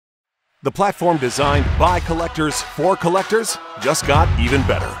The platform designed by collectors for collectors just got even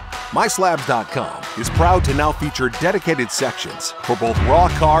better. MySlabs.com is proud to now feature dedicated sections for both raw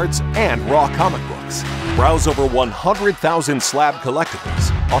cards and raw comic books. Browse over 100,000 slab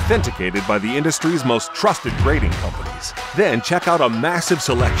collectibles, authenticated by the industry's most trusted grading companies. Then check out a massive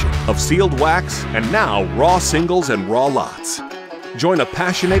selection of sealed wax and now raw singles and raw lots. Join a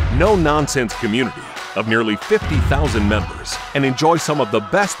passionate, no-nonsense community of nearly 50,000 members and enjoy some of the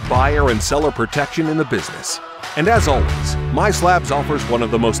best buyer and seller protection in the business. And as always, MySlabs offers one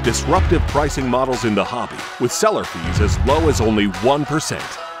of the most disruptive pricing models in the hobby, with seller fees as low as only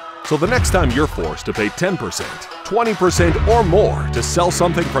 1%. So the next time you're forced to pay 10%, 20% or more to sell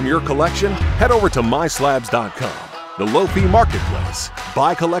something from your collection, head over to MySlabs.com, the low-fee marketplace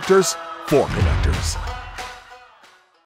by collectors for collectors.